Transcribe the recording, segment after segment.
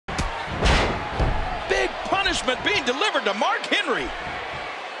punishment being delivered to Mark Henry.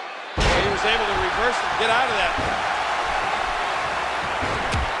 He was able to reverse and get out of that.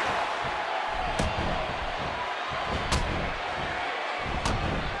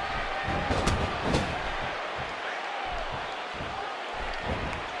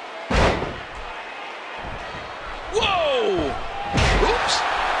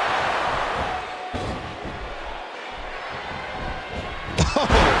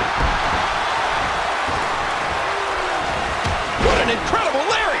 Incredible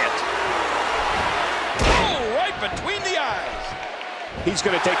lariat! Oh, right between the eyes. He's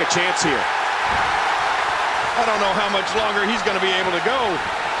going to take a chance here. I don't know how much longer he's going to be able to go.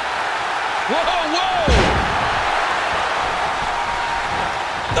 Whoa, whoa!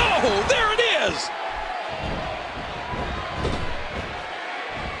 Oh, there it is!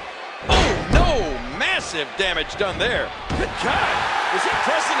 Oh, no! Massive damage done there. Good God! Was he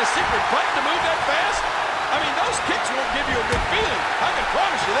pressing a secret button to move that fast? I mean, those kicks won't give you a good feeling. I can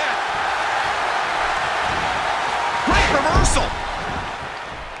promise you that. Great reversal.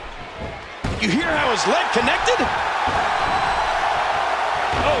 You hear how his leg connected?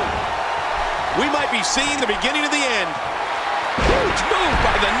 Oh. We might be seeing the beginning of the end. Huge move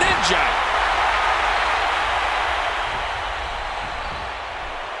by the Ninja.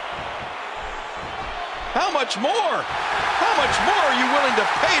 How much more? How much more are you willing to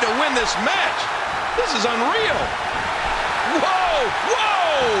pay to win this match? This is unreal. Whoa,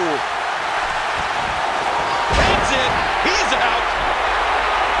 whoa. That's it. He's out.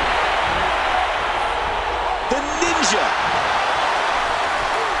 The Ninja.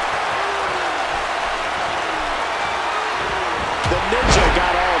 The Ninja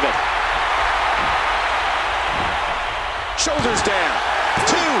got all of it. Shoulders down.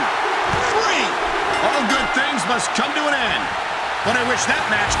 2, 3. All good things must come to an end. But I wish that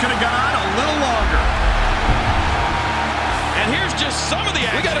match could have gone on a little longer. And here's just some of the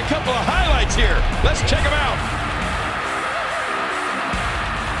action. We got a couple of highlights here. Let's check them out.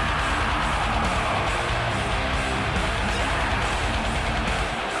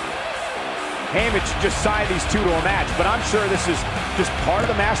 Heyman should just sign these two to a match, but I'm sure this is just part of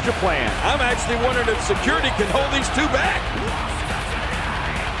the master plan. I'm actually wondering if security can hold these two back.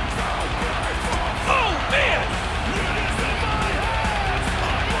 Oh, man!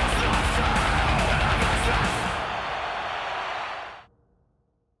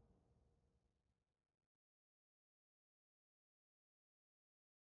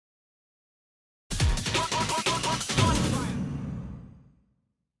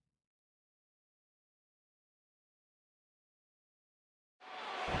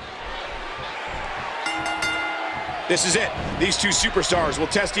 This is it. These two superstars will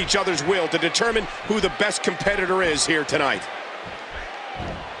test each other's will to determine who the best competitor is here tonight.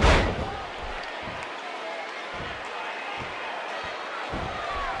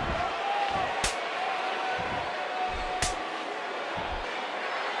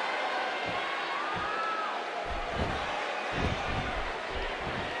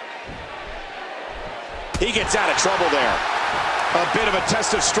 He gets out of trouble there. A bit of a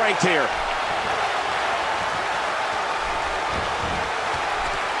test of strength here.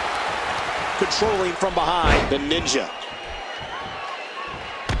 Controlling from behind, the Ninja.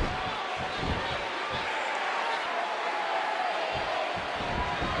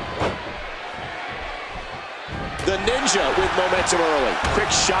 The Ninja with momentum early. Quick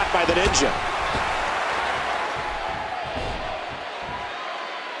shot by the Ninja.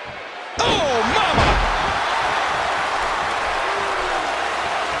 Oh, mama!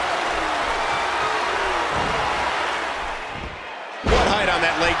 What height on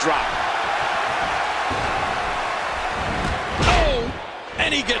that leg drop?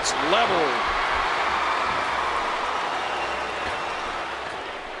 And he gets leveled.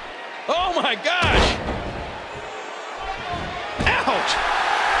 Oh my gosh! Ouch!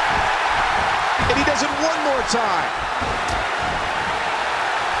 And he does it one more time.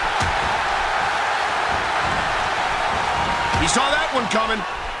 He saw that one coming.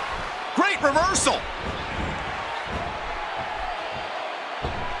 Great reversal.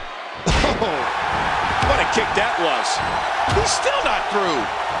 Oh. What a kick that was. He's still not through.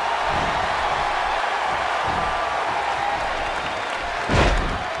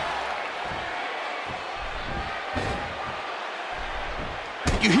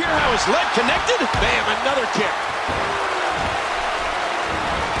 You hear how his leg connected? Bam, another kick.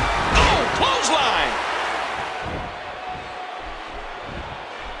 Oh, clothesline.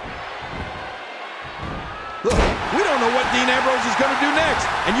 Look, we don't know what Dean Ambrose is going to do next.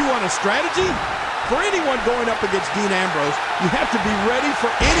 And you want a strategy? For anyone going up against Dean Ambrose, you have to be ready for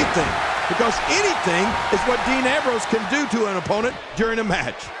anything, because anything is what Dean Ambrose can do to an opponent during a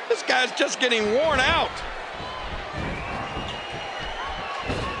match. This guy's just getting worn out.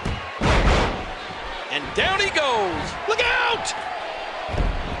 And down he goes. Look out!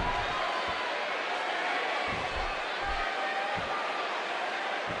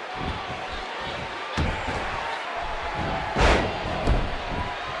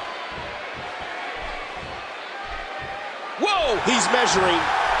 Whoa! He's measuring.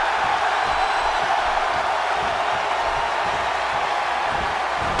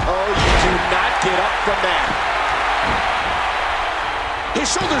 Oh, you do not get up from that. His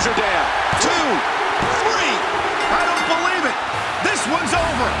shoulders are down. 2, 3. I don't believe it. This one's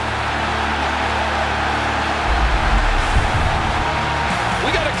over. We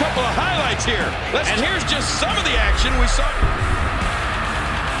got a couple of highlights here. And here's just some of the action we saw.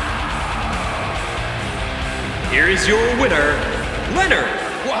 Here is your winner, Leonard.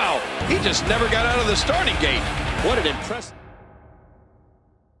 Wow, he just never got out of the starting gate. What an impressive...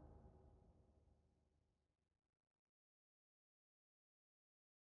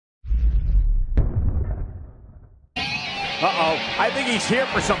 Uh-oh, I think he's here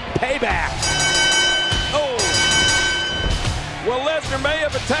for some payback. Oh! Well, Lesnar may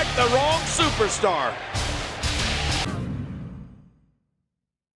have attacked the wrong superstar.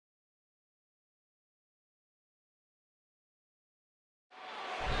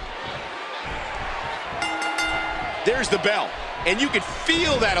 There's the bell, and you can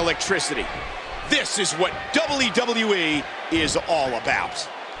feel that electricity. This is what WWE is all about.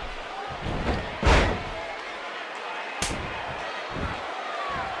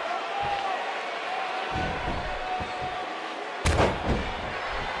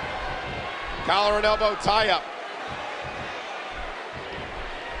 Collar and elbow tie-up.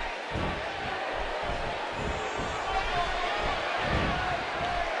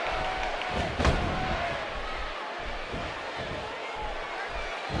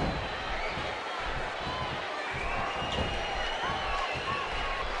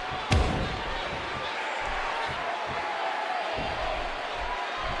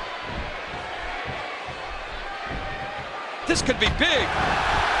 This could be big.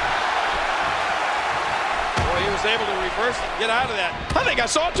 Boy, he was able to reverse it and get out of that. I think I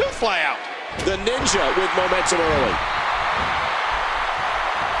saw a tooth fly out. The Ninja with momentum early.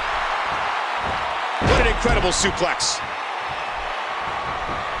 What an incredible suplex.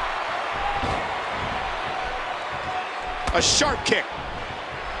 A sharp kick.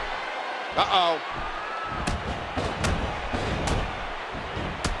 Uh-oh.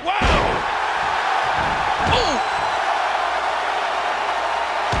 Wow! Oh!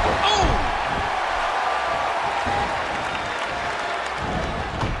 Oh!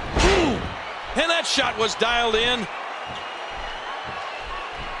 Ooh. And that shot was dialed in.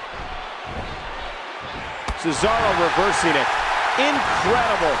 Cesaro reversing it.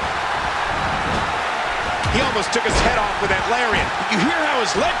 Incredible. He almost took his head off with that lariat. You hear how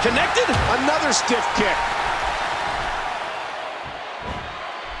his leg connected? Another stiff kick.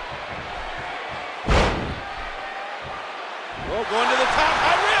 Oh, going to the top,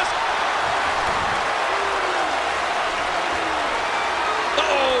 high risk.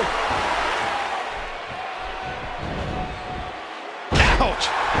 Uh-oh. Ouch.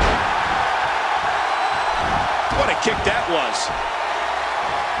 What a kick that was.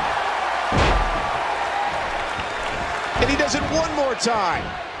 And he does it one more time.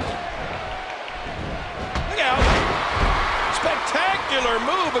 Look out. Spectacular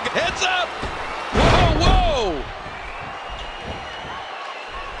move. Heads up. Whoa, whoa.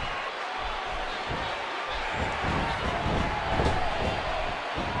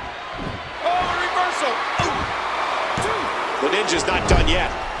 Oh, reversal. The Ninja's not done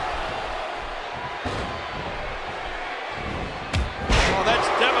yet. Oh, that's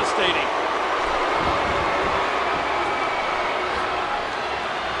devastating.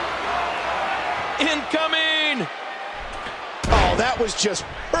 Incoming! Oh, that was just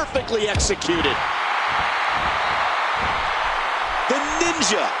perfectly executed. The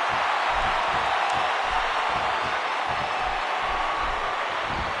Ninja.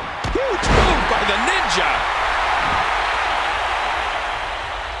 Huge move by the Ninja.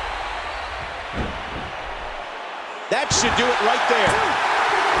 That should do it right there.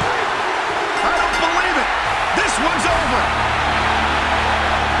 I don't believe it. This one's over.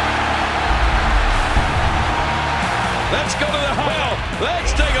 Let's go to the hall.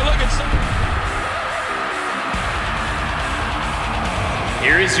 Let's take a look at some.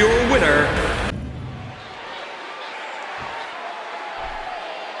 Here is your winner,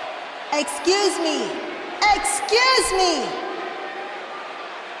 Excuse me. Excuse me.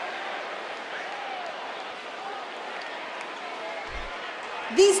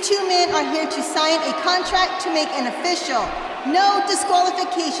 These two men are here to sign a contract to make an official no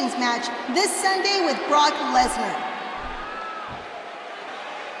disqualifications match this Sunday with Brock Lesnar.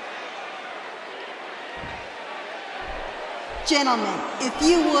 Gentlemen, if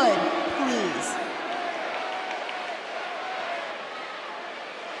you would, please.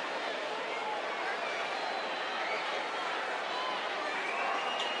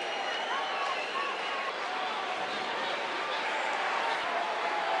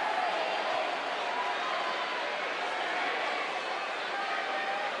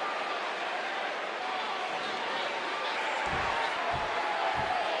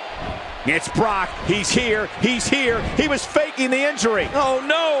 It's Brock. He's here. He's here. He was faking the injury. Oh,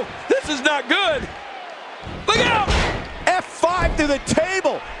 no. This is not good. Look out. F5 through the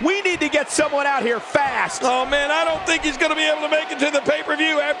table. We need to get someone out here fast. Oh, man, I don't think he's going to be able to make it to the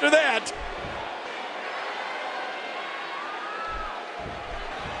pay-per-view after